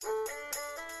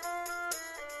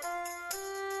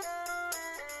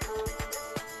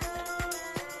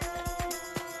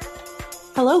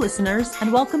Hello, listeners,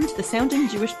 and welcome to the Sounding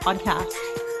Jewish podcast.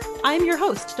 I am your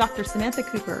host, Dr. Samantha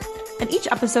Cooper, and each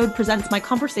episode presents my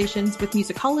conversations with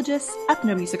musicologists,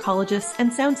 ethnomusicologists,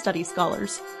 and sound studies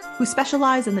scholars who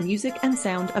specialize in the music and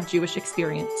sound of Jewish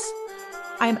experience.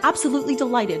 I am absolutely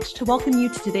delighted to welcome you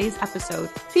to today's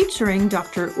episode featuring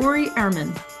Dr. Uri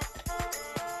Erman.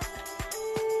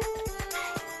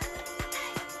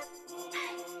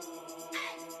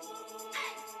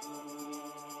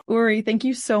 Uri, thank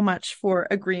you so much for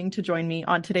agreeing to join me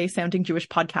on today's Sounding Jewish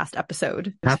podcast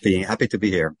episode. Happy to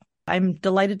be here. I'm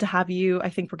delighted to have you. I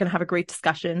think we're going to have a great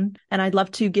discussion, and I'd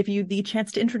love to give you the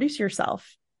chance to introduce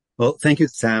yourself. Well, thank you,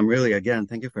 Sam. Really, again,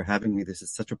 thank you for having me. This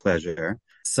is such a pleasure.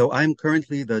 So I'm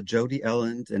currently the Jody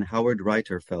Elland and Howard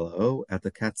Reiter Fellow at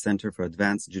the Katz Center for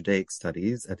Advanced Judaic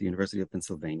Studies at the University of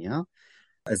Pennsylvania,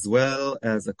 as well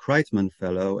as a Kreitman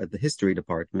Fellow at the History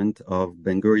Department of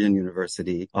Ben-Gurion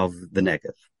University of the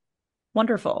Negev.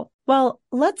 Wonderful. Well,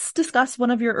 let's discuss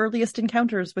one of your earliest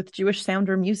encounters with Jewish sound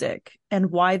or music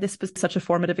and why this was such a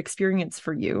formative experience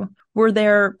for you. Were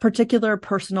there particular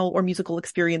personal or musical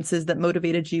experiences that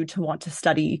motivated you to want to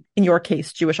study, in your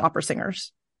case, Jewish opera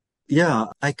singers? Yeah,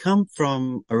 I come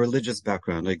from a religious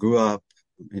background. I grew up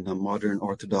in a modern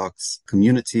Orthodox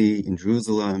community in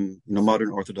Jerusalem,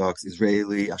 modern Orthodox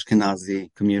Israeli,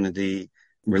 Ashkenazi community,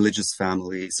 religious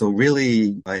family. So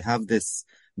really, I have this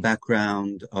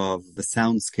background of the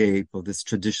soundscape of this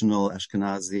traditional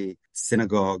Ashkenazi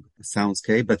synagogue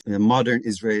soundscape, but modern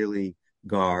Israeli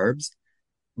garbs.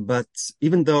 But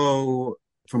even though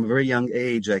from a very young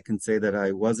age, I can say that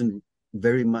I wasn't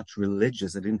very much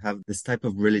religious, I didn't have this type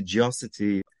of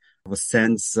religiosity, of a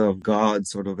sense of God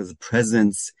sort of as a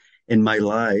presence in my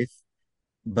life.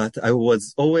 But I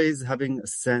was always having a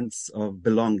sense of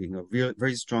belonging, a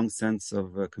very strong sense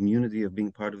of a community, of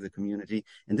being part of the community.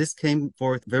 And this came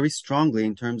forth very strongly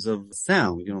in terms of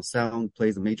sound. Sound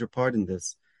plays a major part in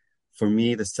this. For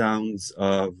me, the sounds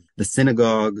of the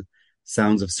synagogue,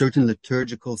 sounds of certain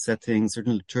liturgical settings,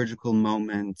 certain liturgical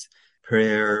moments,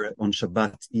 prayer on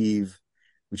Shabbat Eve,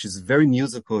 which is very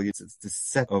musical. It's this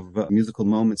set of musical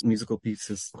moments, musical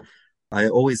pieces. I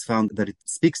always found that it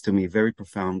speaks to me very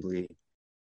profoundly.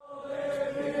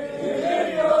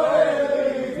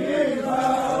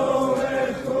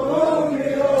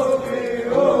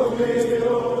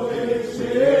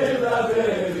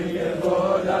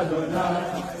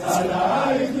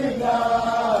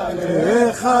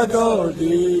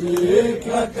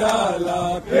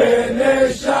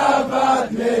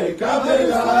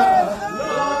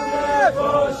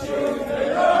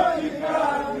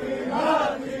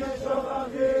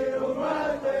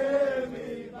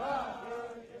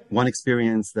 One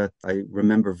experience that I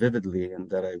remember vividly and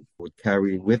that I would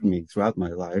carry with me throughout my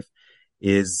life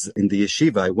is in the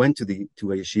yeshiva. I went to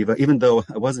a yeshiva, even though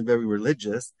I wasn't very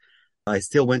religious. I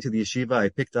still went to the yeshiva. I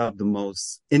picked up the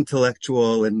most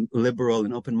intellectual and liberal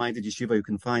and open-minded yeshiva you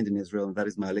can find in Israel, and that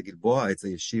is Ma'ale Gilboa. It's a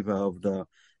yeshiva of the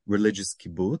religious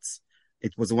kibbutz.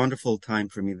 It was a wonderful time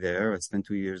for me there. I spent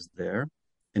 2 years there.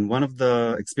 And one of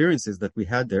the experiences that we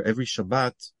had there, every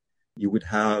Shabbat, you would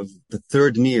have the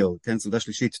third meal, Seudah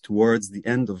Shlishit, towards the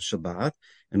end of Shabbat,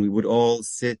 and we would all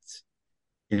sit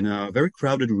in a very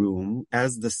crowded room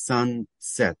as the sun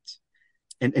set.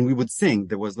 And we would sing.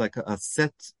 There was like a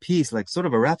set piece, like sort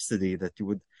of a rhapsody that you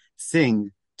would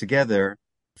sing together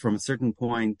from a certain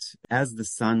point as the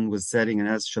sun was setting and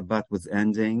as Shabbat was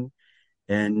ending.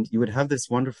 And you would have this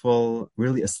wonderful,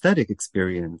 really aesthetic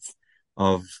experience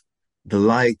of the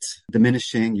light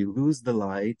diminishing. You lose the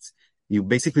light. You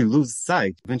basically lose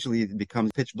sight. Eventually it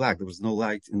becomes pitch black. There was no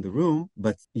light in the room,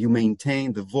 but you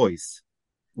maintain the voice.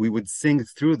 We would sing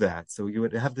through that. So you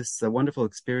would have this wonderful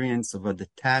experience of a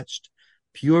detached,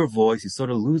 pure voice. You sort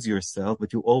of lose yourself,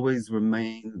 but you always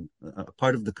remain a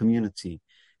part of the community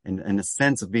and a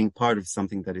sense of being part of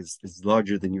something that is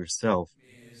larger than yourself.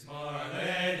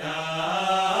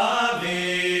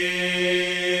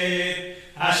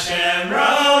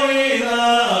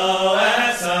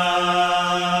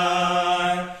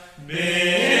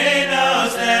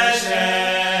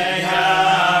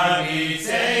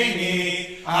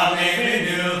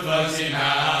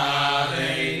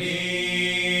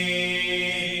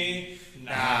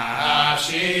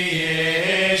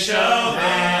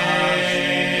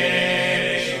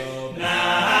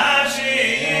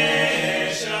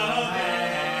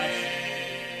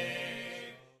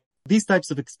 These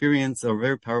types of experience are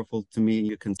very powerful to me.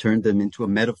 You can turn them into a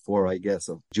metaphor, I guess,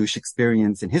 of Jewish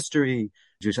experience in history,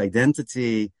 Jewish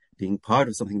identity, being part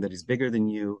of something that is bigger than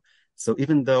you. So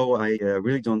even though I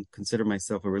really don't consider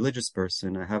myself a religious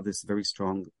person, I have this very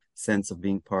strong sense of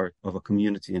being part of a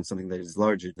community and something that is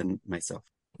larger than myself.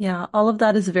 Yeah, all of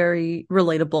that is very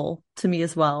relatable to me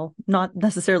as well. Not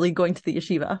necessarily going to the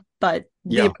yeshiva, but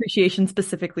the Yeah, appreciation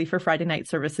specifically for Friday night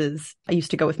services. I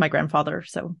used to go with my grandfather,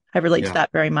 so I relate to yeah.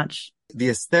 that very much. The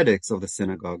aesthetics of the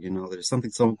synagogue, there's something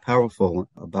so powerful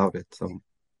about it. So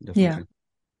Yeah. definitely.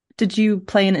 Did you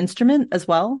play an instrument as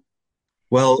well?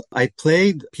 Well, I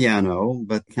played piano,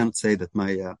 but can't say that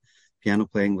my piano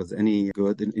playing was any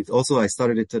good. And it also, I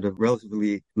started it at a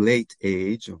relatively late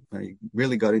age. I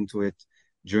really got into it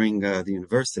during the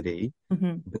university.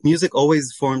 Hmm. But music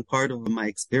always formed part of my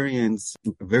experience,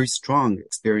 a very strong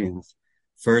experience.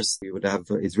 First, we would have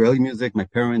Israeli music. My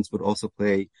parents would also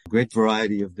play a great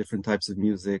variety of different types of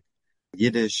music.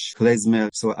 Yiddish,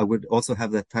 klezmer. So I would also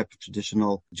have that type of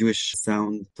traditional Jewish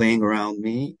sound playing around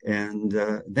me. And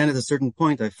then at a certain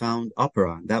point, I found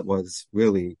opera. That was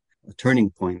really a turning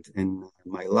point in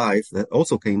my life that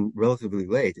also came relatively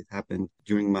late. It happened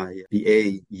during my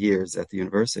BA years at the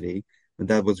university. But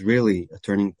that was really a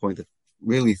turning point that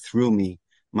really threw me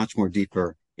much more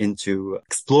deeper into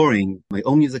exploring my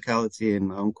own musicality and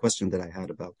my own question that I had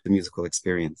about the musical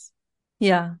experience.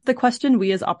 Yeah. The question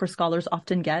we as opera scholars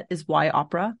often get is why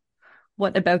opera?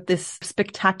 What about this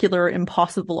spectacular,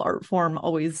 impossible art form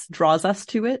always draws us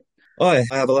to it? Oh, I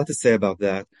have a lot to say about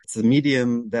that. It's a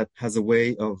medium that has a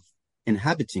way of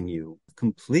inhabiting you,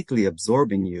 completely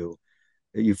absorbing you.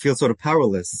 You feel sort of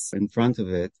powerless in front of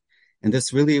it. And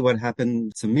that's really what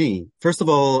happened to me. First of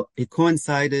all, it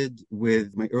coincided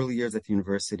with my early years at the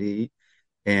university.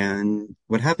 And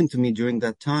what happened to me during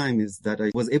that time is that I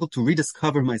was able to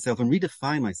rediscover myself and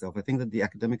redefine myself. I think that the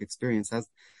academic experience has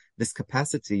this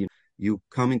capacity. You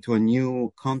come into a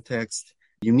new context,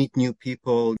 you meet new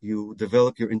people, you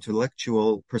develop your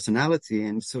intellectual personality.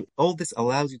 And so all this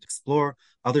allows you to explore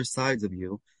other sides of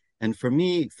you. And for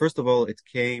me, first of all, it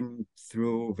came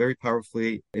through very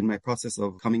powerfully in my process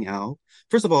of coming out.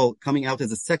 First of all, coming out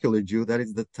as a secular Jew, that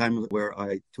is the time where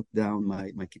I took down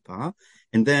my kippah.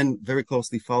 And then very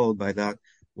closely followed by that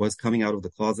was coming out of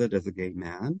the closet as a gay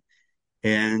man.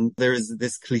 And there's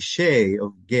this cliche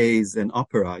of gays and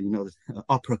opera,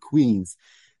 opera queens.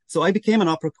 So I became an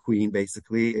opera queen,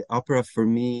 basically. Opera for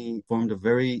me formed a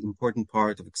very important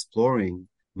part of exploring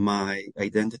my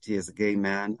identity as a gay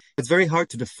man. It's very hard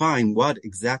to define what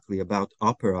exactly about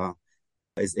opera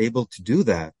is able to do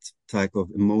that type of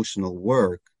emotional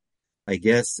work. I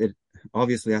guess it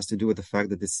obviously has to do with the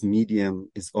fact that this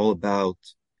medium is all about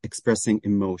expressing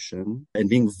emotion and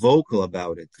being vocal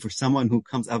about it. For someone who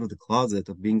comes out of the closet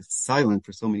of being silent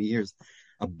for so many years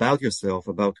about yourself,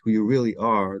 about who you really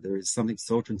are, there is something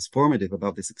so transformative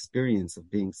about this experience of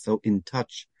being so in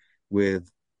touch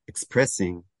with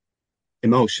expressing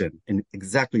emotion and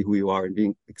exactly who you are and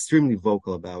being extremely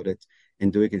vocal about it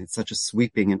and doing it in such a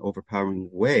sweeping and overpowering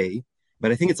way.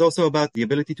 But I think it's also about the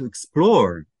ability to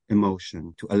explore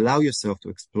emotion, to allow yourself to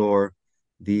explore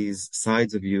these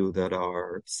sides of you that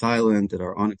are silent, that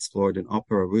are unexplored. And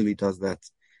opera really does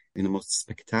that in the most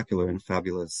spectacular and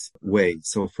fabulous way.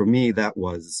 So for me, that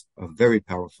was a very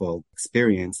powerful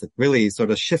experience that really sort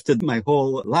of shifted my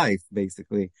whole life,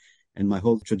 basically, and my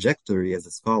whole trajectory as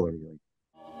a scholar, really.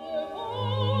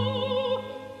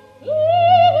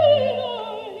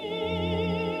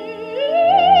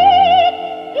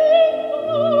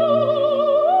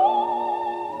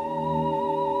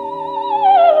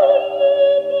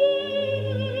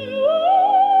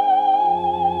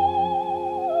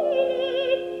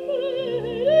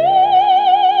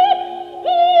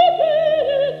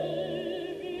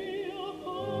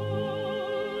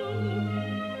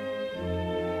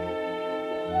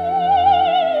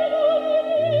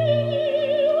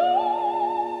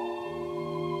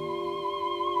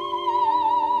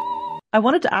 I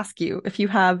wanted to ask you if you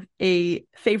have a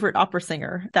favorite opera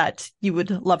singer that you would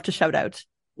love to shout out.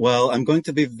 Well, I'm going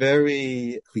to be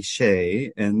very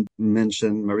cliche and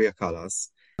mention Maria Callas.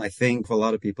 I think for a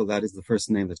lot of people, that is the first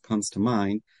name that comes to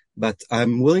mind, but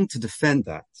I'm willing to defend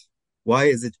that. Why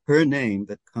is it her name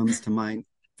that comes to mind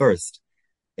first?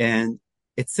 And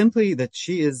it's simply that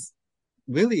she is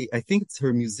really, I think it's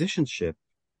her musicianship,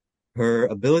 her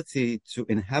ability to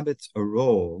inhabit a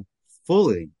role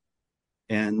fully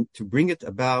and to bring it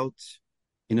about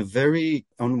in a very,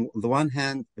 on the one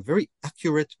hand, a very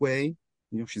accurate way.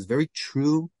 She's very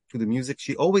true to the music.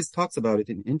 She always talks about it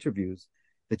in interviews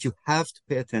that you have to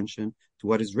pay attention to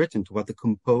what is written, to what the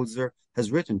composer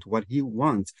has written, to what he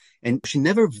wants. And she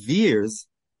never veers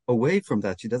away from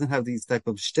that. She doesn't have these type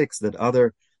of shticks that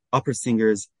other opera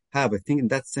singers have. I think in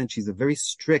that sense, she's a very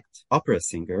strict opera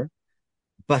singer.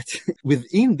 But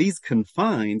within these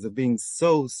confines of being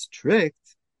so strict,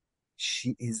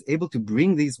 she is able to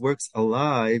bring these works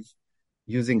alive,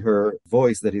 using her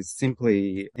voice that is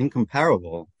simply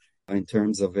incomparable in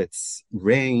terms of its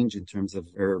range, in terms of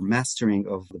her mastering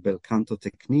of the bel canto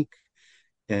technique.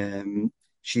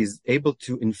 She's able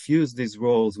to infuse these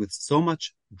roles with so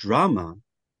much drama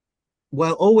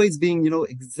while always being,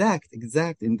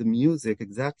 exact in the music,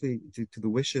 exactly to the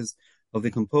wishes of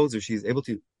the composer. She's able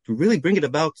to really bring it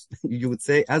about, you would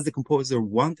say, as the composer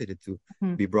wanted it to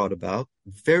be brought about,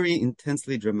 very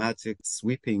intensely dramatic,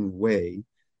 sweeping way.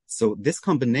 So this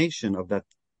combination of that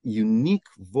unique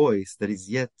voice that is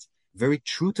yet very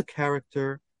true to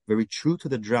character, very true to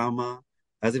the drama,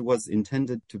 as it was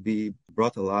intended to be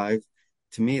brought alive,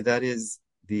 to me, that is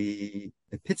the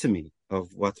epitome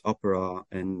of what opera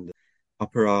and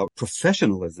opera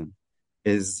professionalism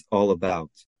is all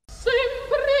about.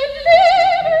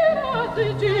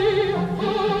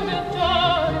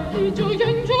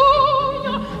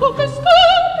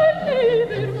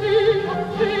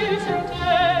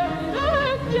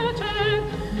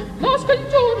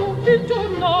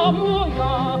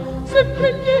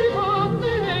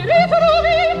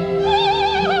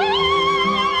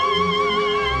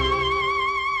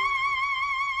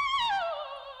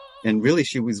 And really,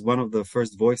 she was one of the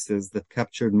first voices that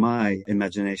captured my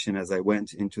imagination as I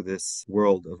went into this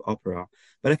world of opera.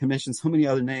 But I can mention so many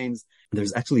other names.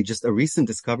 There's actually just a recent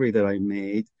discovery that I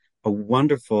made, a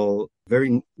wonderful,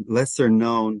 very lesser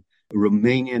known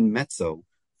Romanian mezzo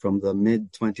from the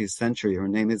mid-20th century. Her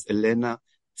name is Elena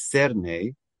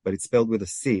Cernei, but it's spelled with a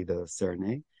C, the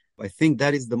Cernei. I think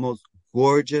that is the most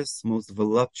gorgeous, most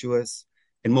voluptuous,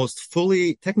 and most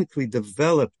fully technically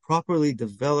developed, properly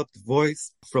developed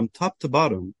voice from top to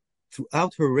bottom.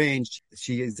 Throughout her range,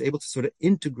 she is able to sort of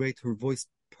integrate her voice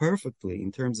perfectly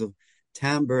in terms of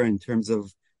timbre, in terms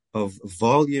of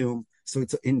volume. So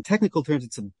it's, in technical terms,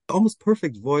 it's an almost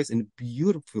perfect voice and a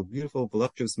beautiful, beautiful,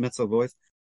 voluptuous mezzo voice.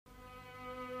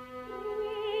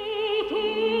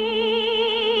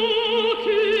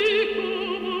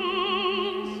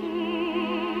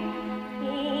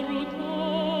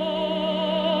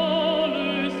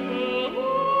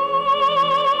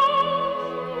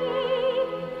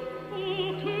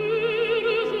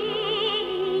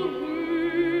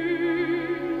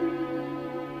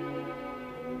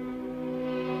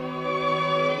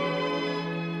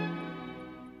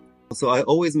 So I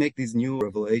always make these new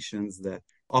revelations that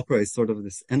opera is sort of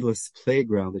this endless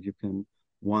playground that you can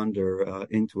wander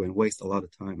into and waste a lot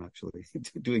of time actually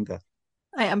doing that.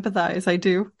 I empathize. I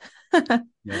do.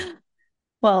 Yeah.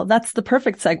 Well, that's the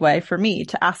perfect segue for me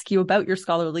to ask you about your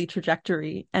scholarly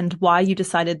trajectory and why you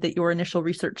decided that your initial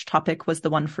research topic was the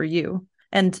one for you.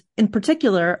 And in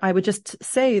particular, I would just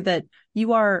say that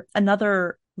you are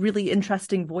another really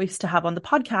interesting voice to have on the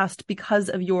podcast because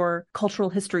of your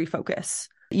cultural history focus.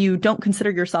 You don't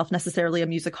consider yourself necessarily a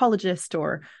musicologist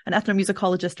or an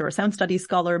ethnomusicologist or a sound studies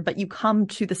scholar, but you come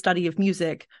to the study of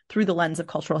music through the lens of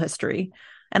cultural history.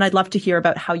 And I'd love to hear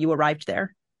about how you arrived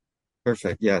there.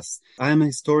 Perfect. Yes. I am a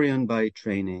historian by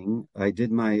training. I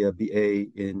did my BA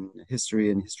in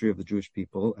history and history of the Jewish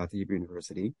people at the Hebrew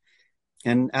University.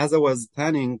 And as I was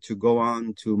planning to go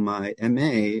on to my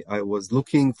MA, I was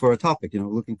looking for a topic,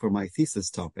 looking for my thesis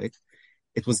topic.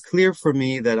 It was clear for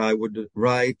me that I would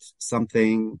write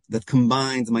something that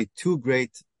combines my two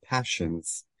great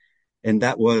passions. And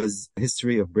that was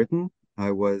history of Britain.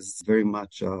 I was very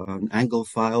much an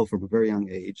Anglophile from a very young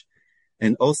age.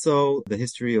 And also the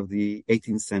history of the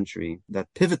 18th century, that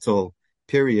pivotal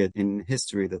period in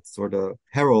history that sort of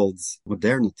heralds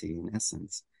modernity in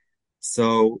essence.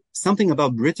 So something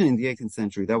about Britain in the 18th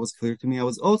century, that was clear to me. I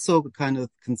was also kind of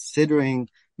considering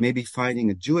maybe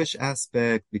finding a Jewish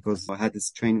aspect because I had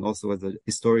this training also as a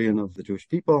historian of the Jewish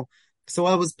people. So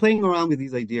I was playing around with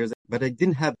these ideas, but I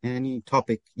didn't have any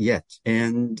topic yet.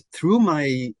 And through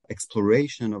my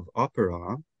exploration of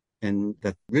opera, and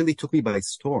that really took me by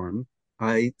storm,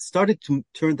 I started to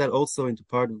turn that also into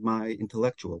part of my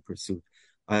intellectual pursuit.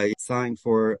 I signed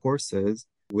for courses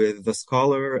with the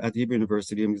scholar at the Hebrew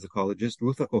University, a musicologist,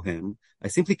 Ruth Cohen. I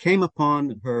simply came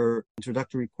upon her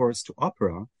introductory course to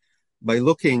opera by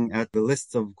looking at the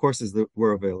lists of courses that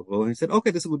were available. And I said,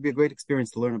 okay, this would be a great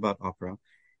experience to learn about opera.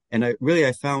 And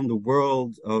I found a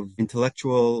world of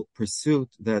intellectual pursuit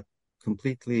that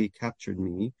completely captured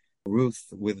me. Ruth,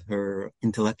 with her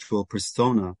intellectual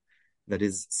persona that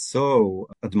is so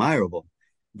admirable,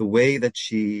 the way that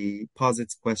she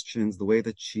posits questions, the way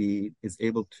that she is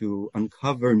able to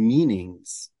uncover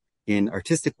meanings in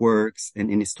artistic works and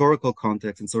in historical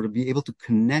context and sort of be able to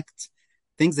connect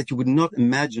things that you would not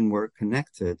imagine were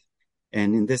connected.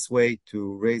 And in this way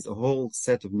to raise a whole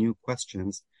set of new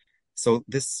questions. So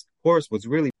this course was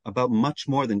really about much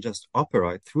more than just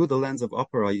opera. Through the lens of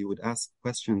opera, you would ask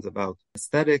questions about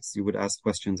aesthetics, you would ask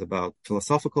questions about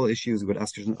philosophical issues, you would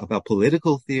ask questions about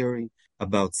political theory,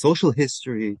 about social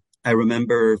history. I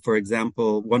remember, for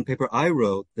example, one paper I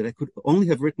wrote that I could only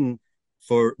have written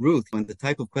for Ruth, and the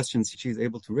type of questions she's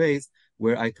able to raise,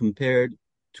 where I compared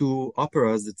two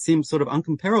operas that seemed sort of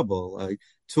uncomparable. I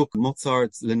took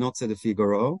Mozart's Le Nozze de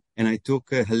Figaro, and I took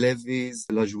Halevi's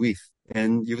La Juive.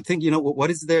 And you would think,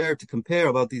 what is there to compare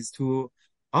about these two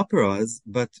operas?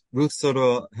 But Ruth sort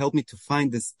of helped me to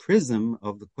find this prism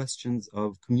of the questions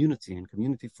of community and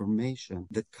community formation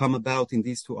that come about in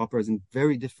these two operas in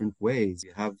very different ways.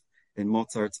 You have in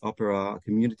Mozart's opera a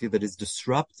community that is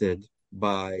disrupted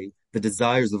by the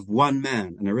desires of one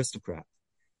man, an aristocrat.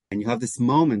 And you have this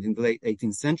moment in the late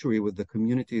 18th century where the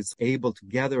community is able to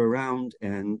gather around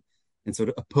and sort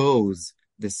of oppose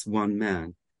this one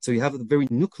man. So you have a very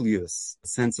nucleus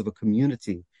sense of a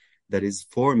community that is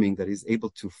forming, that is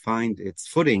able to find its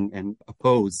footing and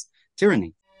oppose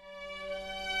tyranny.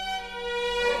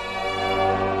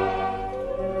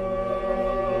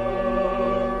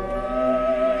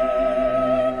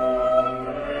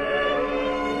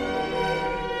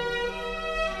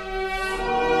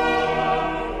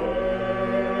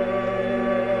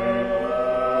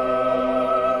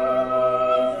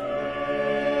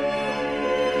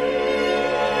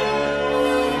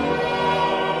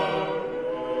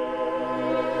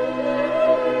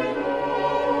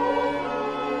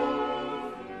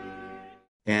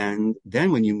 And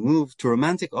then when you move to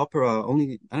romantic opera,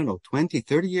 only, 20,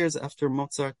 30 years after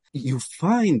Mozart, you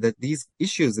find that these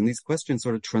issues and these questions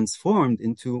sort of transformed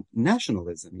into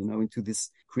nationalism, into this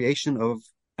creation of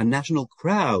a national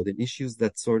crowd and issues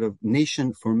that sort of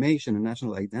nation formation and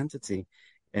national identity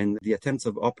and the attempts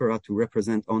of opera to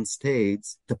represent on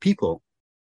stage the people.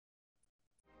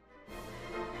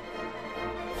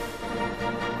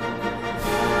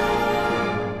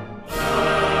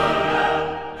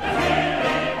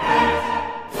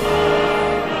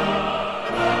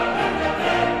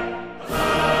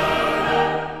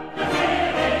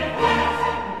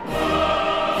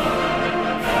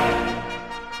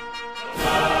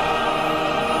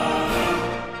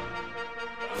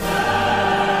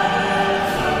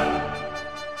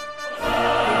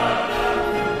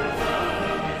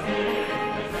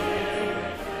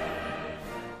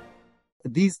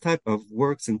 These type of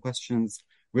works and questions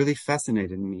really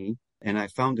fascinated me. And I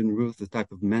found in Ruth the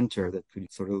type of mentor that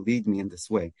could sort of lead me in this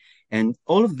way. And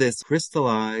all of this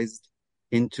crystallized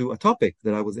into a topic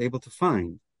that I was able to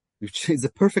find, which is a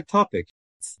perfect topic.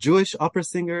 It's Jewish opera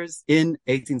singers in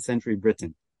 18th century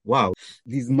Britain. Wow.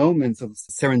 These moments of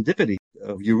serendipity,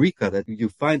 of eureka, that you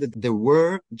find that there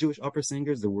were Jewish opera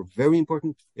singers, there were very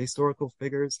important historical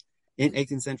figures in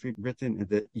 18th century Britain, and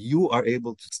that you are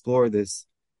able to explore this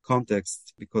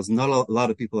context because not a lot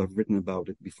of people have written about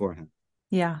it beforehand.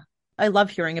 Yeah. I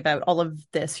love hearing about all of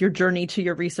this, your journey to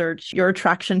your research, your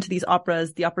attraction to these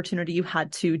operas, the opportunity you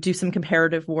had to do some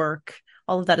comparative work.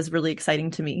 All of that is really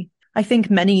exciting to me. I think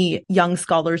many young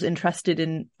scholars interested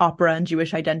in opera and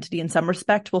Jewish identity in some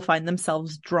respect will find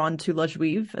themselves drawn to La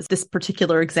Juive as this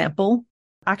particular example.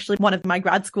 Actually, one of my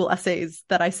grad school essays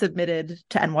that I submitted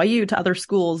to NYU, to other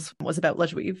schools, was about La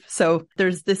Juive. So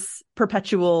there's this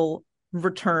perpetual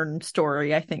return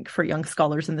story, I think, for young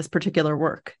scholars in this particular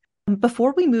work.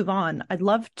 Before we move on, I'd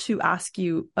love to ask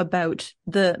you about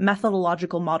the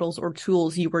methodological models or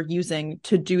tools you were using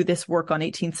to do this work on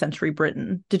 18th century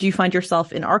Britain. Did you find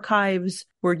yourself in archives?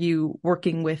 Were you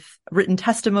working with written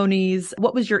testimonies?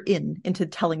 What was your into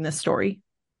telling this story?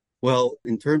 Well,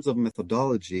 in terms of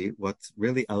methodology, what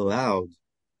really allowed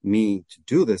me to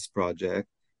do this project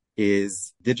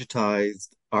is digitized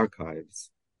archives.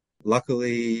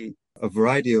 Luckily, a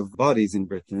variety of bodies in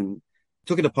Britain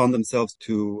took it upon themselves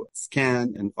to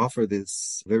scan and offer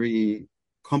this very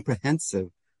comprehensive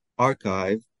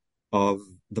archive of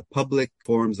the public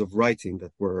forms of writing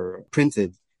that were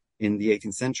printed in the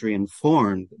 18th century and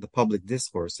formed the public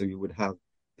discourse. So you would have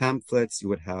pamphlets, you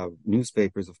would have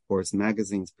newspapers, of course,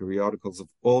 magazines, periodicals of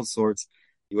all sorts.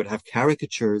 You would have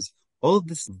caricatures. All of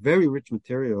this very rich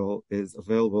material is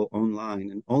available online,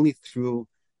 and only through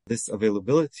this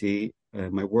availability,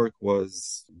 my work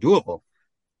was doable.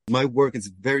 My work is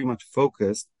very much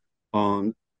focused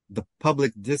on the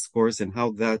public discourse and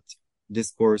how that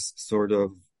discourse sort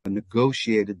of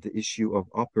negotiated the issue of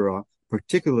opera,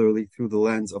 particularly through the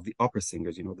lens of the opera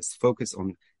singers, this focus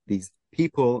on these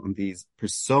people, on these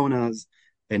personas,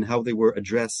 and how they were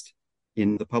addressed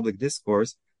in the public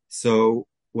discourse. So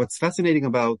what's fascinating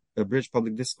about a British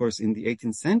public discourse in the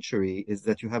 18th century is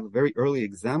that you have a very early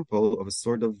example of a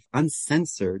sort of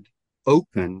uncensored,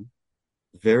 open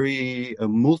very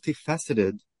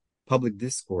multifaceted public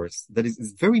discourse that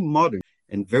is very modern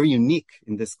and very unique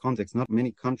in this context. Not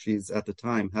many countries at the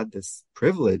time had this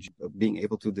privilege of being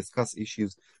able to discuss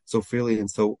issues so freely and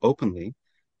so openly.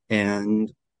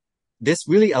 And this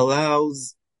really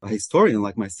allows a historian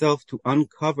like myself to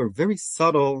uncover very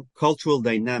subtle cultural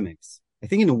dynamics, I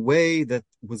think in a way that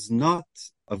was not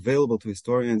available to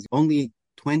historians only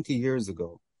 20 years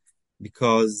ago,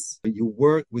 because you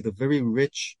work with a very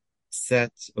rich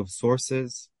set of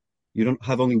sources. You don't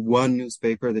have only one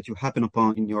newspaper that you happen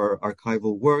upon in your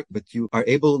archival work, but you are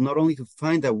able not only to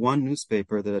find that one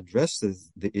newspaper that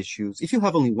addresses the issues. If you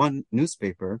have only one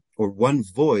newspaper or one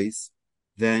voice,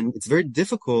 then it's very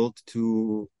difficult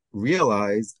to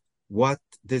realize what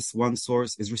this one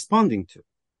source is responding to,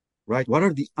 right? What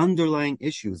are the underlying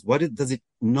issues? Does it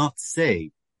not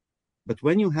say? But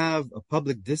when you have a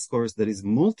public discourse that is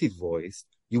multi-voiced,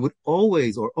 you would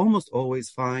always or almost always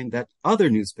find that other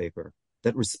newspaper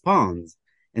that responds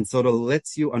and sort of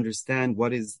lets you understand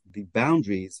what is the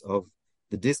boundaries of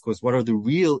the discourse, what are the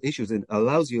real issues, and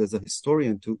allows you as a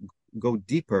historian to go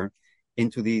deeper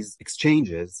into these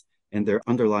exchanges and their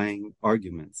underlying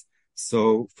arguments.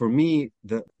 So for me,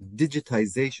 the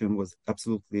digitization was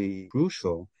absolutely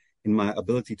crucial in my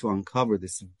ability to uncover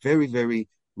this very, very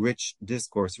rich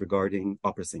discourse regarding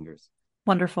opera singers.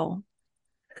 Wonderful.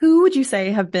 Who would you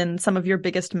say have been some of your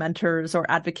biggest mentors or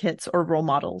advocates or role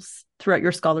models throughout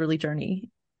your scholarly journey?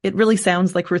 It really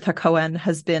sounds like Ruth HaKohen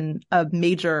has been a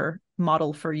major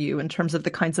model for you in terms of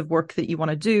the kinds of work that you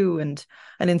want to do and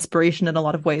an inspiration in a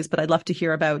lot of ways. But I'd love to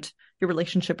hear about your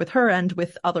relationship with her and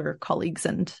with other colleagues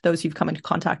and those you've come into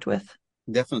contact with.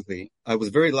 Definitely. I was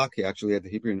very lucky actually at the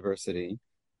Hebrew University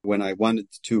when I wanted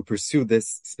to pursue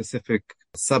this specific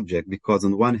subject, because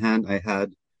on the one hand, I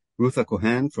had Ruth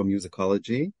HaKohen from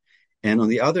musicology. And on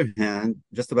the other hand,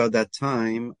 just about that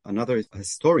time, another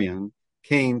historian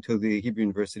came to the Hebrew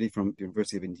University from the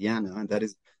University of Indiana, and that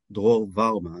is Dror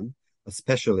Varman, a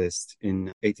specialist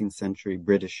in 18th century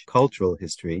British cultural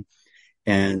history.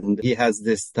 And he has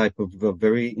this type of a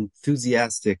very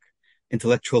enthusiastic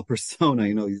intellectual persona.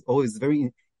 He's always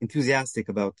very enthusiastic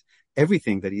about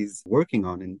everything that he's working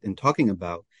on and talking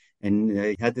about. And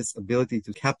he had this ability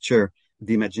to capture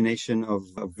the imagination of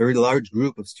a very large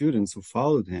group of students who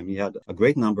followed him. He had a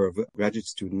great number of graduate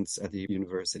students at the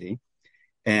university.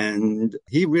 And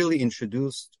he really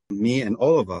introduced me and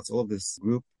all of us, all of this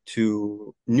group,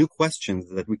 to new questions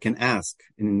that we can ask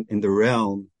in the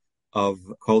realm of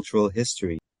cultural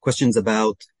history. Questions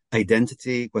about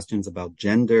identity, questions about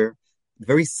gender,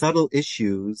 very subtle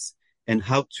issues, and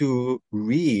how to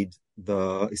read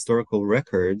the historical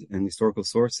record and historical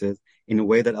sources in a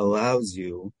way that allows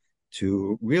you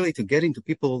to really to get into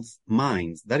people's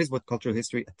minds. That is what cultural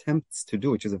history attempts to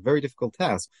do, which is a very difficult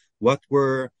task. What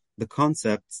were the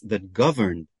concepts that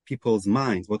governed people's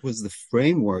minds? What was the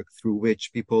framework through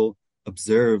which people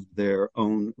observed their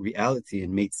own reality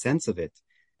and made sense of it?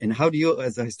 And how do you,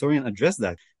 as a historian, address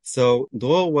that? So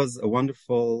Dror was a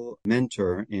wonderful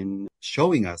mentor in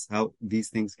showing us how these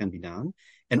things can be done,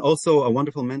 and also a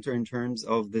wonderful mentor in terms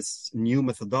of this new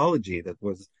methodology that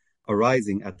was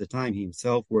arising at the time. He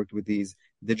himself worked with these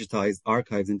digitized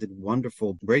archives and did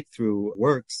wonderful breakthrough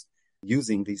works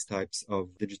using these types of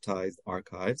digitized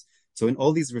archives. So in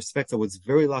all these respects, I was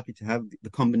very lucky to have the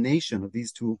combination of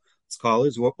these two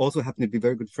scholars who also happen to be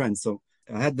very good friends. So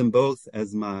I had them both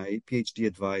as my PhD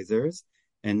advisors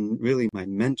and really my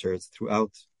mentors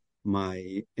throughout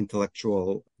my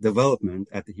intellectual development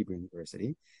at the Hebrew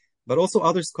University. But also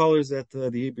other scholars at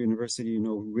the Hebrew University,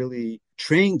 really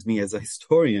trained me as a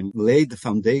historian, laid the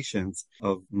foundations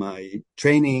of my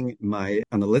training, my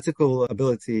analytical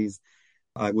abilities.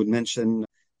 I would mention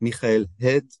Michael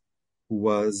Hed, who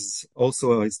was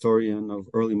also a historian of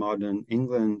early modern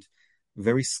England,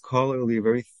 very scholarly,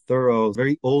 very thorough,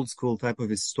 very old school type of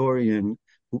historian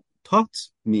who taught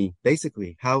me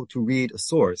basically how to read a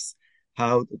source,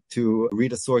 how to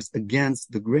read a source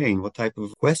against the grain. What type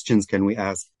of questions can we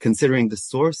ask considering the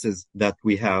sources that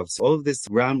we have? So all of this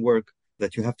groundwork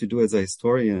that you have to do as a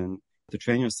historian to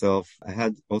train yourself, I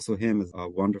had also him as a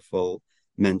wonderful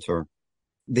mentor.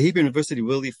 The Hebrew University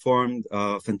really formed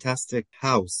a fantastic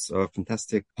house, a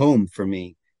fantastic home for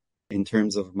me in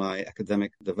terms of my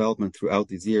academic development throughout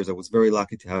these years. I was very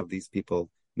lucky to have these people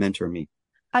mentor me.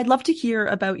 I'd love to hear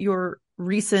about your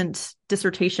recent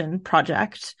dissertation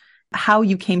project, how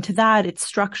you came to that, its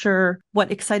structure,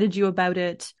 what excited you about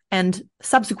it, and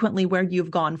subsequently where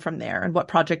you've gone from there and what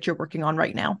project you're working on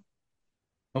right now.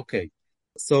 Okay.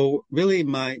 So really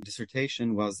my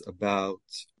dissertation was about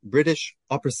British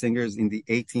opera singers in the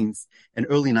 18th and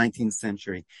early 19th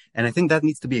century. And I think that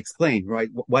needs to be explained, right?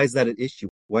 Why is that an issue?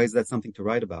 Why is that something to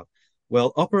write about?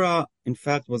 Well, opera, in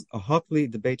fact, was a hotly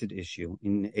debated issue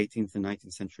in 18th and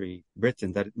 19th century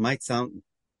Britain. That it might sound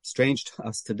strange to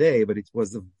us today, but it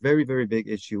was a very, very big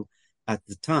issue at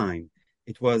the time.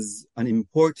 It was an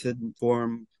imported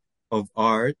form of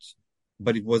art,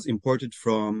 but it was imported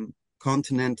from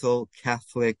continental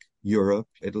Catholic Europe,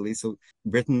 Italy. So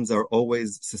Britons are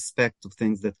always suspect of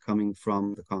things that coming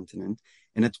from the continent.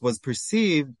 And it was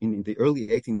perceived in the early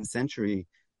 18th century,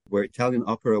 where Italian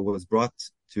opera was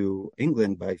brought to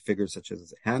England by figures such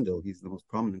as Handel. He's the most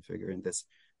prominent figure in this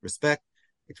respect.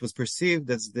 It was perceived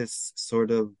as this sort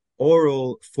of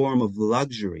oral form of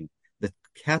luxury that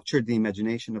captured the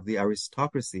imagination of the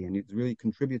aristocracy, and it's really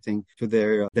contributing to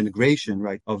their denigration,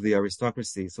 right, of the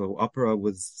aristocracy. So opera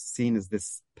was seen as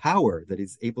this power that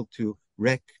is able to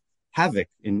wreak havoc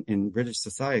in British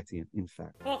society, in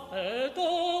fact.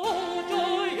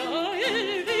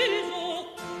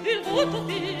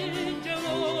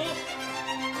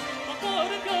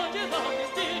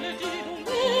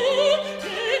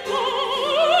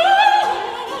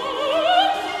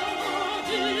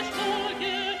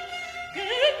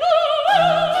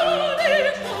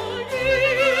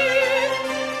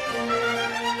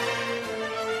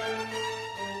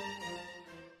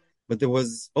 But there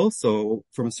was also,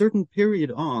 from a certain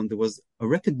period on, there was a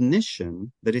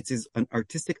recognition that it is an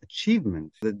artistic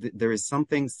achievement, that there is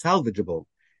something salvageable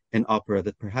in opera,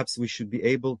 that perhaps we should be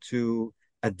able to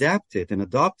adapt it and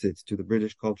adopt it to the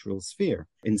British cultural sphere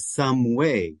in some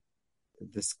way.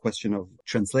 This question of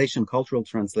translation, cultural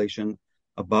translation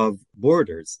above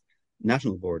borders,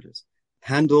 national borders.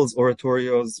 Handel's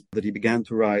oratorios that he began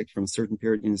to write from a certain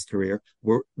period in his career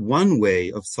were one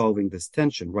way of solving this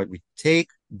tension, right? We take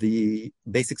the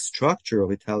basic structure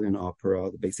of Italian opera,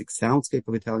 the basic soundscape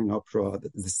of Italian opera,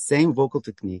 the same vocal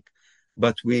technique,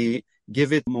 but we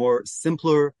give it more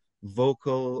simpler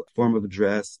vocal form of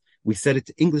address. We set it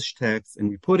to English text and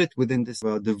we put it within this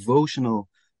devotional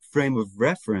frame of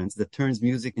reference that turns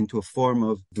music into a form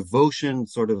of devotion,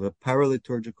 sort of a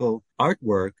paraliturgical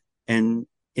artwork. And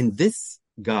in this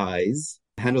guise,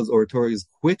 Handel's oratorios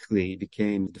quickly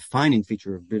became a defining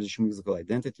feature of British musical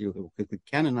identity, or they were quickly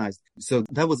canonized. So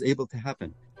that was able to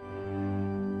happen.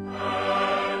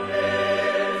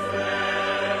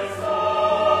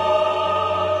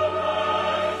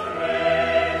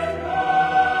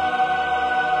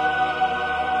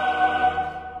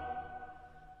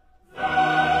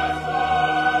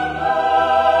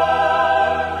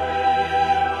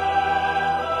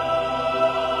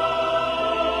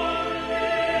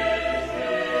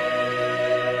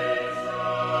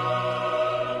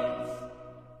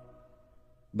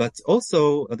 But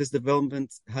also, this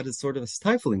development had a sort of a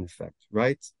stifling effect,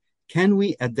 right? Can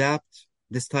we adapt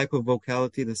this type of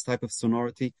vocality, this type of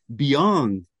sonority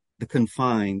beyond the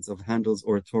confines of Handel's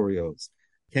oratorios?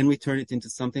 Can we turn it into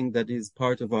something that is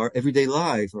part of our everyday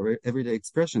life or everyday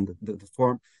expression, the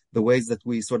form, the ways that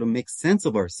we sort of make sense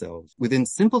of ourselves within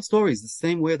simple stories, the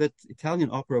same way that Italian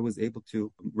opera was able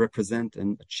to represent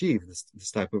and achieve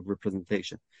this type of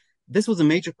representation? This was a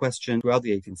major question throughout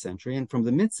the 18th century. And from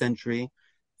the mid-century,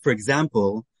 for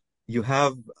example, you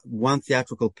have one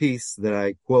theatrical piece that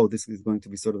I quote. This is going to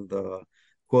be sort of the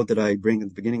quote that I bring at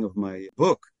the beginning of my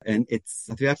book. And it's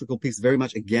a theatrical piece very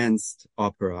much against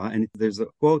opera. And there's a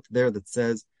quote there that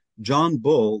says, John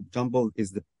Bull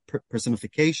is the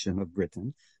personification of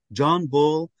Britain. John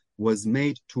Bull was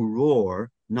made to roar,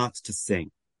 not to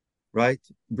sing, right?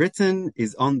 Britain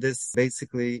is on this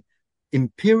basically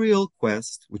imperial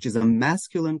quest, which is a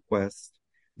masculine quest.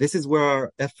 This is where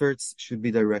our efforts should be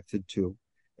directed to.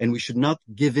 And we should not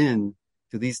give in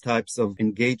to these types of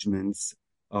engagements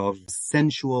of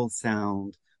sensual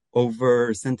sound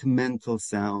over sentimental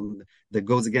sound that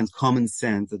goes against common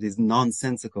sense, that is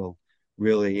nonsensical,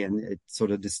 really, and it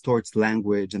sort of distorts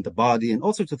language and the body and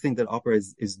all sorts of things that opera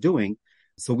is doing.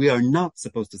 So we are not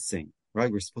supposed to sing,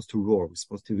 right? We're supposed to roar. We're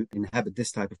supposed to inhabit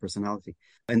this type of personality.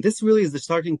 And this really is the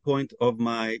starting point of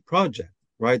my project,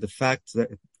 right? The fact that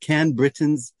can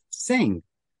Britons sing?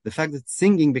 The fact that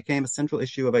singing became a central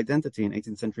issue of identity in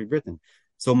 18th century Britain.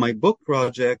 So my book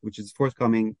project, which is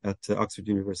forthcoming at Oxford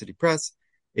University Press,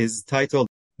 is titled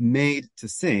Made to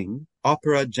Sing,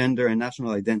 Opera, Gender, and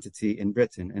National Identity in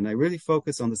Britain. And I really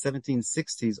focus on the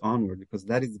 1760s onward, because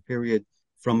that is the period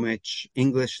from which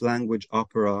English language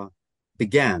opera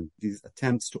began, these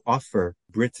attempts to offer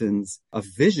Britons a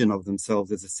vision of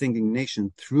themselves as a singing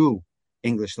nation through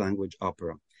English language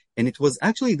opera. And it was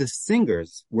actually the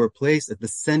singers were placed at the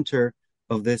center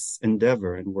of this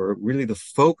endeavor and were really the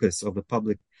focus of the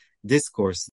public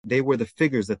discourse. They were the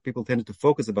figures that people tended to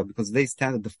focus about because they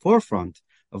stand at the forefront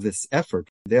of this effort.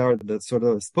 They are the sort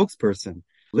of spokesperson,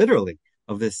 literally,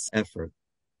 of this effort.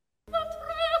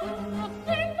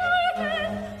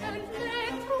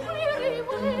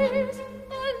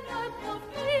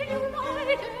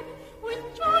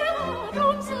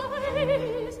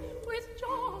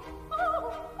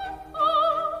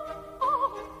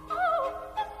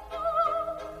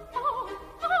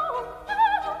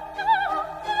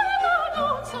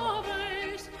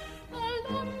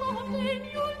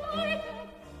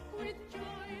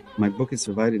 My book is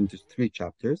divided into 3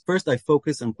 chapters. First, I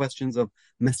focus on questions of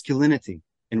masculinity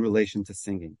in relation to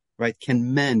singing, right?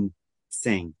 Can men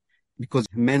sing? Because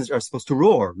men are supposed to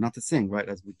roar, not to sing, right?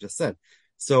 As we just said.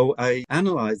 So I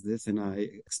analyze this and I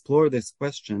explore this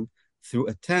question through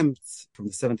attempts from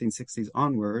the 1760s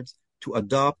onwards to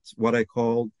adopt what I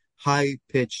call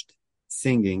high-pitched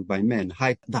singing by men.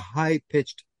 The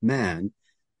high-pitched man,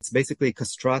 it's basically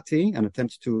castrati, an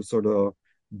attempt to sort of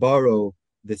borrow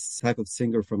this type of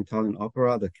singer from Italian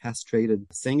opera, the castrated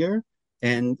singer,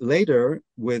 and later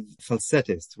with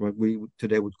falsettists, what we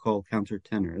today would call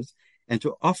countertenors, and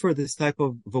to offer this type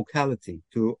of vocality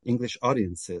to English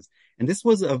audiences. And this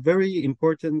was a very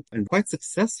important and quite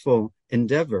successful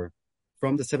endeavor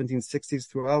from the 1760s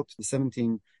throughout the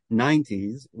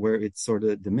 1790s, where it sort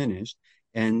of diminished.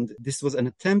 And this was an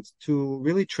attempt to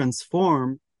really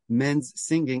transform men's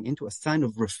singing into a sign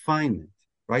of refinement,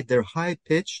 right? Their high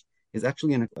pitch is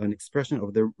actually an expression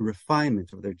of their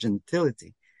refinement, of their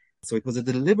gentility. So it was a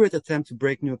deliberate attempt to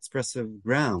break new expressive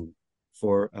ground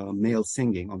for male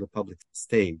singing on the public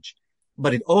stage.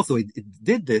 But it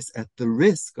did this at the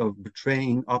risk of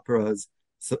betraying opera's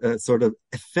sort of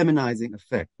effeminizing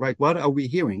effect, right? What are we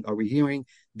hearing? Are we hearing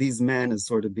these men as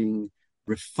sort of being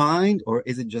refined, or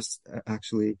is it just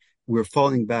actually we're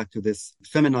falling back to this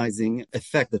feminizing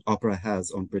effect that opera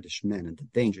has on British men and the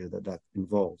danger that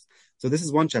involves? So this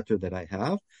is one chapter that I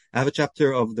have. I have a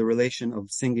chapter of the relation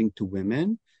of singing to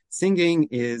women. Singing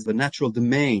is the natural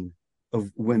domain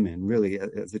of women, really,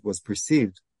 as it was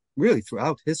perceived really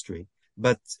throughout history.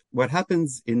 But what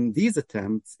happens in these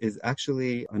attempts is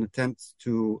actually an attempt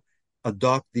to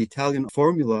adopt the Italian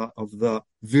formula of the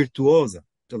virtuosa,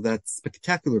 of that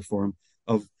spectacular form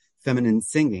of feminine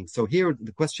singing. So here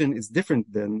the question is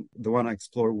different than the one I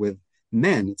explore with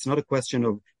men. It's not a question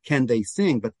of can they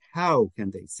sing, but how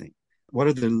can they sing? What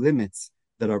are the limits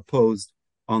that are posed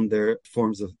on their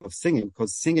forms of singing?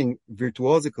 Because singing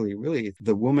virtuosically, really,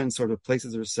 the woman sort of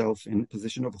places herself in a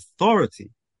position of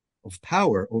authority, of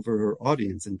power over her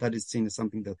audience, and that is seen as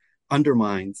something that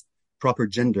undermines proper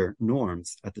gender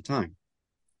norms at the time.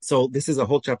 So this is a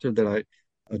whole chapter that I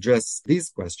address these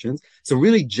questions. So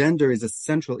really, gender is a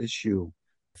central issue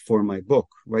for my book,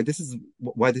 right? This is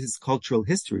why this is cultural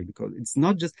history, because it's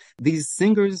not just these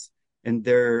singers and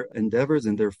their endeavors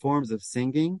and their forms of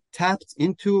singing tapped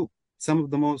into some of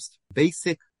the most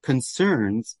basic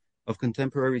concerns of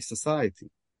contemporary society,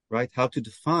 right? How to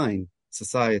define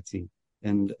society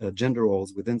and gender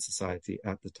roles within society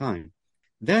at the time.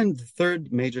 Then the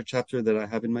third major chapter that I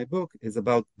have in my book is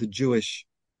about the Jewish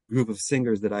group of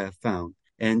singers that I have found.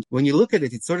 And when you look at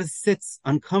it, it sort of sits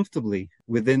uncomfortably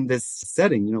within this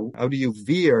setting. You know, how do you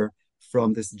veer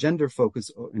from this gender focus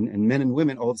and men and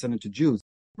women all of a sudden to Jews?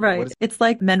 Right. It's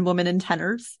like Men, Women, and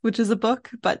Tenors, which is a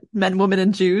book, but Men, Women,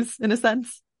 and Jews in a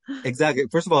sense. Exactly.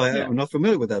 First of all, I'm not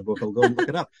familiar with that book. I'll go and look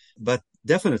it up. But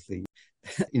definitely,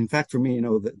 in fact, for me, you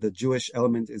know, the Jewish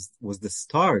element was the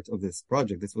start of this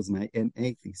project. This was my MA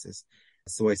thesis.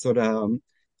 So I sort of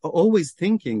always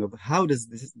thinking of how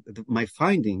does my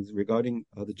findings regarding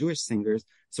the Jewish singers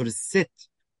sort of sit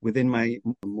within my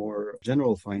more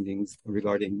general findings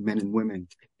regarding men and women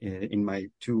in my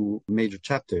 2 major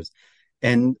chapters.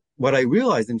 And what I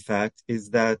realized, in fact, is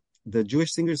that the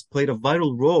Jewish singers played a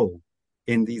vital role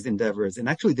in these endeavors. And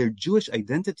actually, their Jewish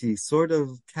identity sort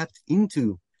of tapped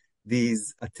into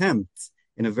these attempts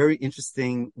in a very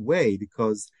interesting way,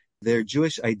 because their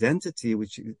Jewish identity,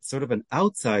 which is sort of an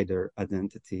outsider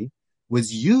identity,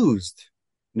 was used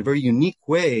in a very unique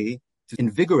way to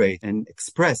invigorate and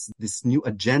express this new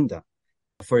agenda.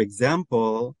 For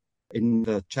example, in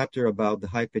the chapter about the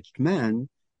high-pitched man,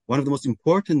 one of the most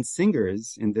important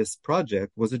singers in this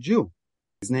project was a Jew.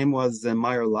 His name was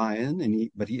Meyer Lyon,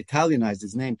 but he Italianized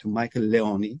his name to Michael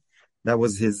Leoni. That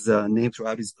was his name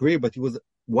throughout his career, but he was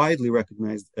widely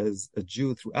recognized as a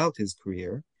Jew throughout his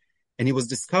career. And he was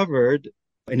discovered,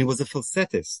 and he was a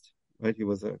falsettist, right? He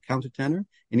was a countertenor,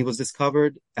 and he was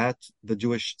discovered at the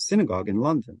Jewish synagogue in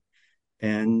London.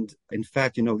 And in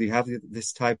fact, they have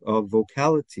this type of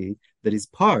vocality that is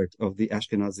part of the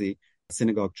Ashkenazi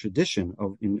synagogue tradition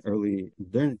in early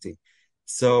modernity.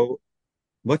 So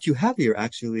what you have here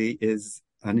actually is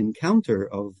an encounter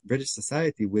of British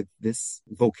society with this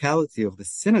vocality of the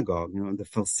synagogue, the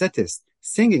falsettist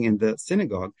singing in the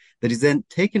synagogue that is then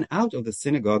taken out of the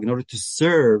synagogue in order to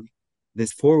serve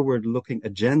this forward-looking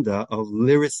agenda of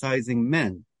lyricizing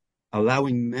men,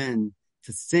 allowing men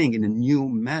to sing in a new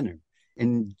manner.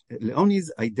 And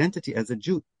Leoni's identity as a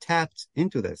Jew tapped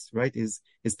into this, right? His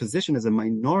position as a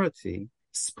minority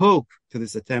spoke to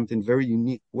this attempt in very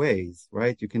unique ways,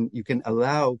 right? You can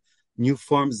allow new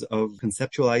forms of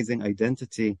conceptualizing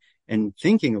identity and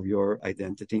thinking of your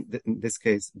identity, in this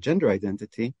case, gender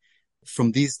identity,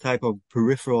 from these type of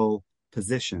peripheral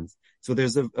positions. So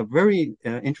there's a very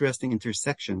interesting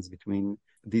intersections between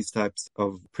these types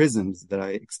of prisms that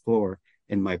I explore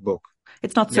in my book.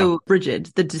 It's not so rigid,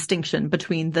 the distinction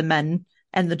between the men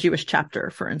and the Jewish chapter,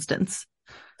 for instance.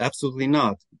 Absolutely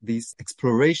not. These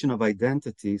exploration of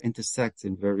identity intersects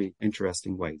in very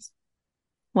interesting ways.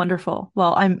 Wonderful.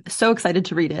 Well, I'm so excited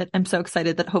to read it. I'm so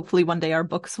excited that hopefully one day our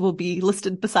books will be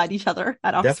listed beside each other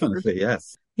at Oxford. Definitely,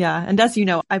 yes. Yeah. And as you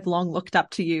know, I've long looked up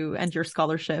to you and your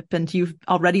scholarship, and you've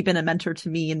already been a mentor to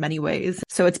me in many ways.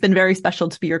 So it's been very special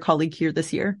to be your colleague here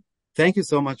this year. Thank you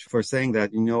so much for saying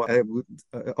that. I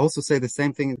would also say the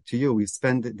same thing to you. We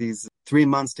spent these 3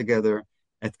 months together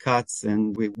at Katz,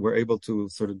 and we were able to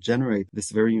sort of generate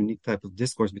this very unique type of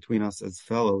discourse between us as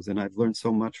fellows. And I've learned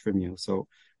so much from you. So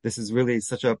this is really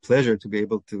such a pleasure to be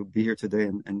able to be here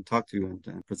today and talk to you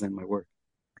and present my work.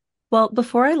 Well,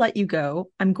 before I let you go,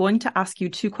 I'm going to ask you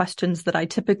 2 questions that I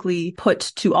typically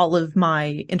put to all of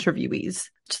my interviewees.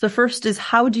 So the first is,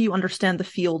 how do you understand the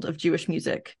field of Jewish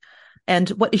music? And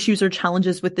what issues or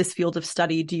challenges with this field of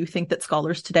study do you think that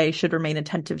scholars today should remain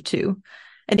attentive to?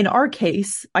 And in our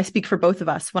case, I speak for both of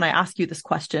us when I ask you this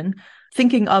question.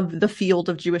 Thinking of the field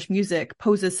of Jewish music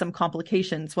poses some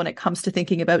complications when it comes to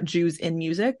thinking about Jews in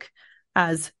music,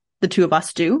 as the 2 of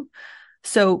us do.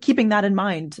 So keeping that in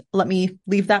mind, let me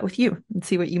leave that with you and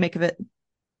see what you make of it.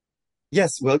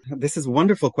 Yes, well, this is a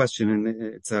wonderful question, and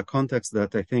it's a context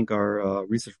that I think our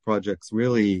research projects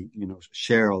really,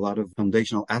 share a lot of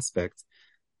foundational aspects.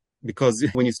 Because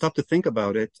when you stop to think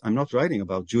about it, I'm not writing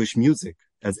about Jewish music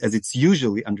as it's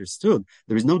usually understood.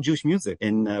 There is no Jewish music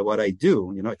in what I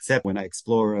do, except when I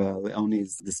explore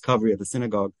Leoni's discovery of the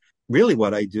synagogue. Really,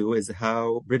 what I do is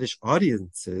how British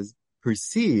audiences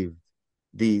perceive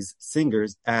these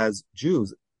singers as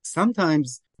Jews.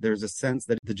 Sometimes there's a sense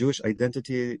that the Jewish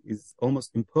identity is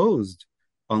almost imposed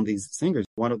on these singers.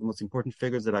 One of the most important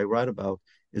figures that I write about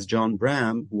is John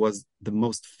Bram, who was the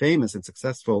most famous and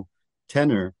successful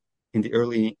tenor in the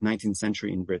early 19th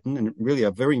century in Britain, and really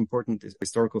a very important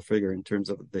historical figure in terms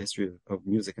of the history of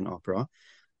music and opera.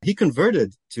 He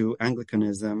converted to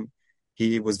Anglicanism.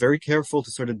 He was very careful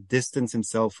to sort of distance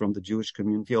himself from the Jewish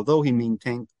community, although he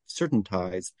maintained certain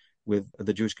ties with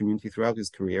the Jewish community throughout his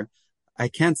career. I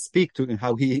can't speak to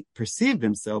how he perceived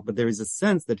himself, but there is a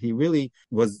sense that he really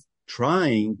was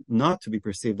trying not to be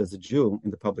perceived as a Jew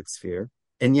in the public sphere.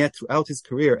 And yet throughout his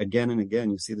career, again and again,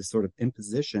 you see this sort of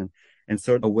imposition and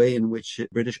sort of a way in which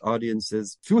British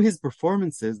audiences, through his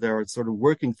performances, they are sort of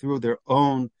working through their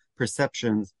own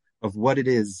perceptions of what it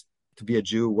is to be a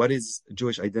Jew, what is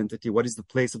Jewish identity, what is the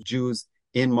place of Jews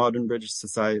in modern British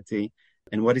society,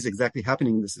 and what is exactly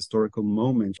happening in this historical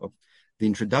moment of the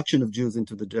introduction of Jews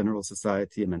into the general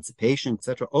society, emancipation,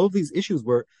 etc. All these issues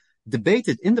were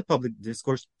debated in the public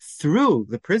discourse through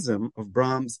the prism of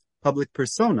Brahms' public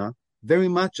persona, very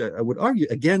much, I would argue,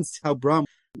 against how Brahms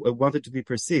wanted to be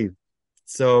perceived.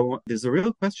 So there's a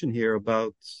real question here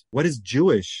about what is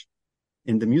Jewish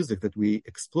in the music that we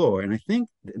explore. And I think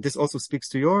this also speaks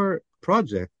to your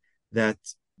project, that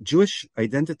Jewish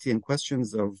identity and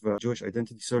questions of Jewish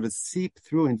identity sort of seep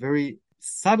through in very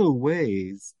subtle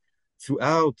ways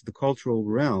throughout the cultural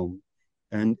realm.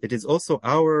 And it is also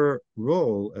our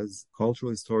role as cultural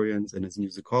historians and as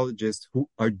musicologists who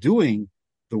are doing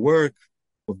the work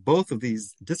of both of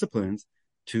these disciplines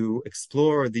to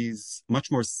explore these much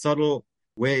more subtle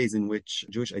ways in which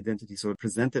Jewish identity sort of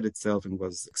presented itself and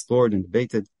was explored and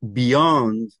debated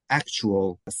beyond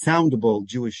actual soundable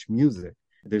Jewish music.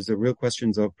 There's a real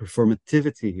questions of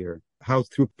performativity here, how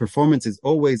through performance is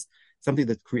always something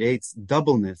that creates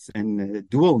doubleness and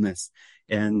dualness,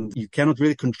 and you cannot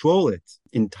really control it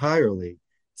entirely.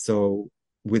 So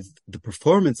with the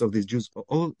performance of these Jews,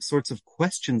 all sorts of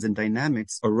questions and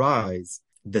dynamics arise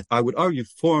that I would argue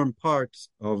form part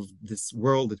of this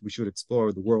world that we should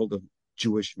explore, the world of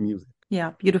Jewish music.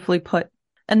 Yeah, beautifully put.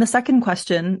 And the second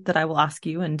question that I will ask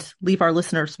you and leave our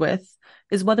listeners with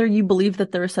is whether you believe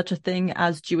that there is such a thing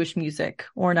as Jewish music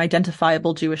or an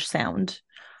identifiable Jewish sound.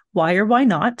 Why or why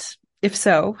not? If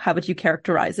so, how would you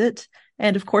characterize it?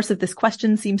 And of course, if this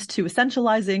question seems too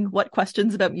essentializing, what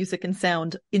questions about music and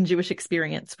sound in Jewish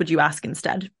experience would you ask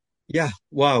instead? Yeah,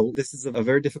 wow, this is a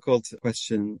very difficult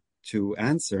question to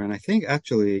answer. And I think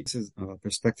actually this is a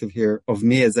perspective here of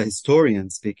me as a historian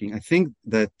speaking. I think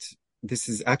that this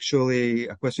is actually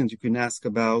a question you can ask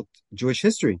about Jewish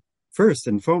history. First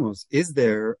and foremost, is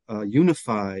there a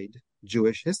unified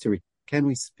Jewish history? Can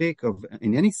we speak of,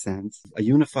 in any sense, a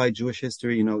unified Jewish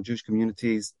history, Jewish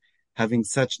communities having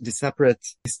such disparate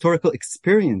historical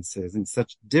experiences in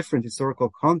such different historical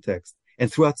contexts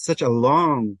and throughout such a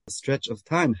long stretch of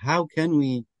time? How can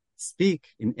we speak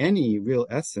in any real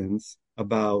essence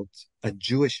about a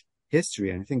Jewish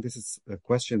history? And I think this is a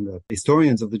question that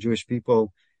historians of the Jewish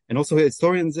people and also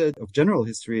historians of general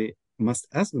history must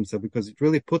ask themselves, because it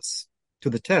really puts to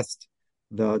the test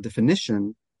the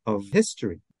definition of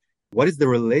history. What is the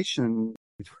relation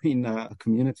between a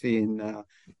community in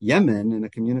Yemen and a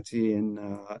community in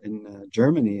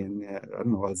Germany, in I don't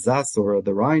know, Alsace or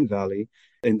the Rhine Valley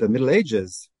in the Middle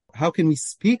Ages? How can we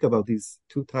speak about these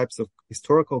two types of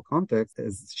historical contexts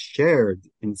as shared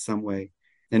in some way?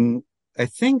 And I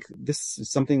think this is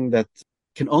something that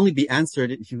can only be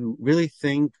answered if you really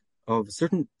think of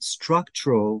certain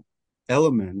structural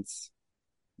elements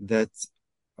that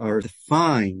are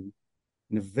defined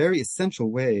in a very essential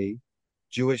way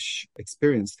Jewish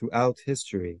experience throughout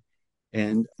history.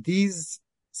 And these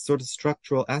sort of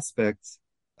structural aspects,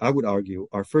 I would argue,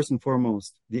 are first and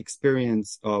foremost the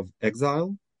experience of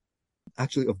exile,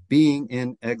 actually of being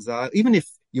in exile. Even if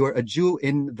you're a Jew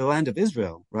in the land of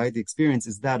Israel, right? The experience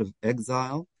is that of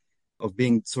exile, of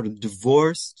being sort of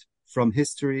divorced from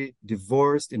history,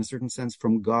 divorced in a certain sense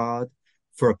from God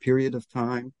for a period of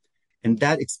time. And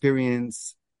that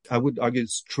experience, I would argue,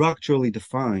 structurally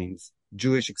defines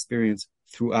Jewish experience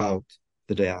throughout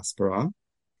the diaspora.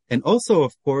 And also,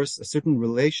 of course, a certain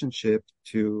relationship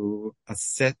to a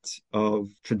set of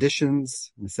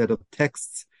traditions, a set of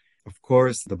texts, of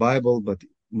course, the Bible, but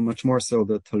much more so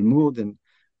the Talmud and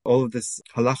all of this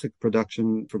halachic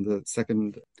production from the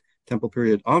Second Temple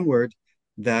period onward,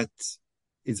 that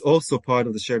is also part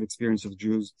of the shared experience of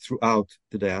Jews throughout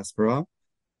the diaspora.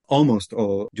 Almost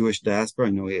all Jewish diaspora.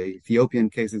 I know the Ethiopian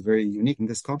case is very unique in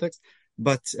this context,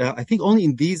 but I think only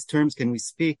in these terms can we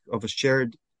speak of a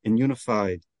shared and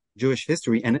unified Jewish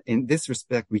history. And in this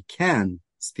respect, we can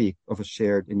speak of a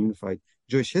shared and unified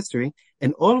Jewish history.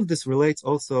 And all of this relates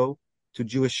also to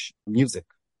Jewish music.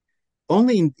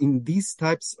 Only in these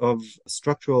types of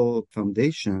structural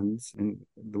foundations and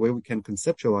the way we can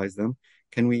conceptualize them,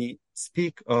 can we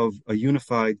speak of a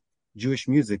unified Jewish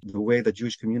music, the way that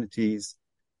Jewish communities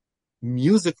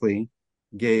musically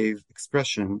gave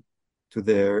expression to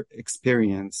their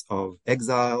experience of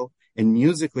exile and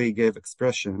musically gave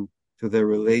expression to their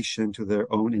relation to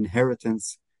their own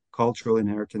inheritance, cultural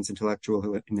inheritance,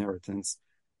 intellectual inheritance,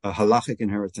 halachic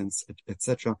inheritance,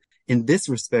 etc. In this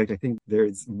respect, I think there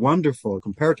is wonderful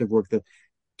comparative work that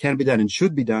can be done and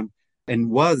should be done and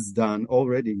was done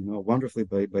already, wonderfully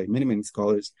by many, many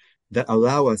scholars that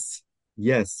allow us,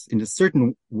 yes, in a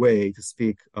certain way to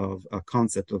speak of a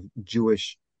concept of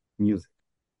Jewish music.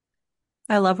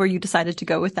 I love where you decided to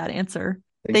go with that answer.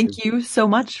 Thank you so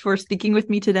much for speaking with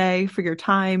me today, for your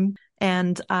time,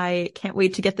 and I can't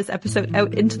wait to get this episode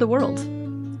out into the world.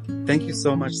 Thank you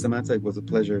so much, Samantha. It was a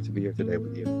pleasure to be here today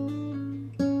with you.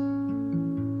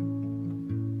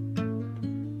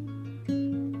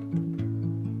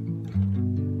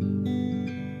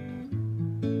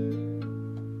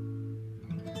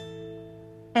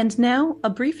 And now, a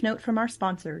brief note from our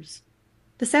sponsors.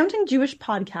 The Sounding Jewish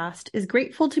podcast is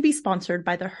grateful to be sponsored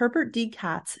by the Herbert D.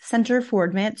 Katz Center for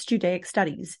Advanced Judaic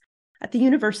Studies at the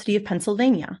University of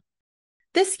Pennsylvania.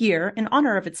 This year, in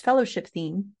honor of its fellowship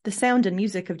theme, The Sound and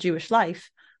Music of Jewish Life,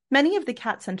 many of the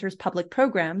Katz Center's public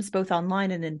programs, both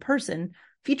online and in person,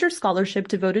 feature scholarship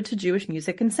devoted to Jewish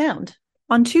music and sound.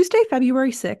 On Tuesday,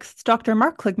 February 6th, Dr.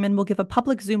 Mark Kligman will give a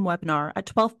public Zoom webinar at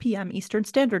 12 p.m. Eastern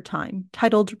Standard Time,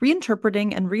 titled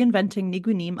Reinterpreting and Reinventing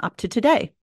Nigunim Up to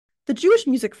Today. The Jewish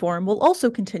Music Forum will also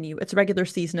continue its regular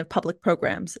season of public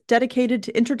programs dedicated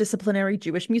to interdisciplinary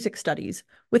Jewish music studies,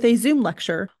 with a Zoom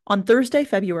lecture on Thursday,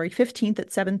 February 15th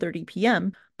at 7:30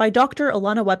 p.m. by Dr.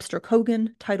 Alana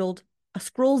Webster-Kogan, titled A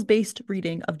Scrolls-Based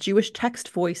Reading of Jewish Text,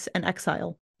 Voice, and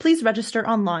Exile. Please register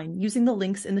online using the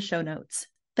links in the show notes.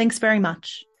 Thanks very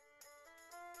much.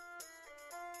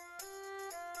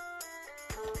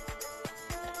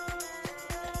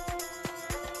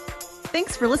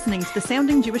 Thanks for listening to the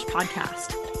Sounding Jewish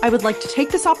podcast. I would like to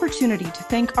take this opportunity to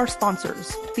thank our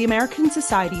sponsors, the American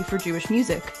Society for Jewish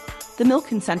Music, the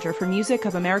Milken Center for Music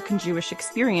of American Jewish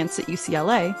Experience at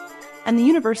UCLA, and the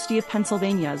University of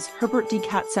Pennsylvania's Herbert D.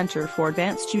 Katz Center for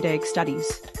Advanced Judaic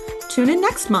Studies. Tune in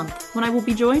next month when I will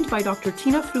be joined by Dr.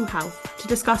 Tina Fruhauf to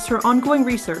discuss her ongoing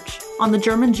research on the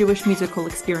German Jewish musical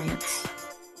experience.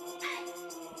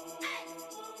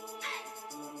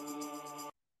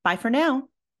 Bye for now.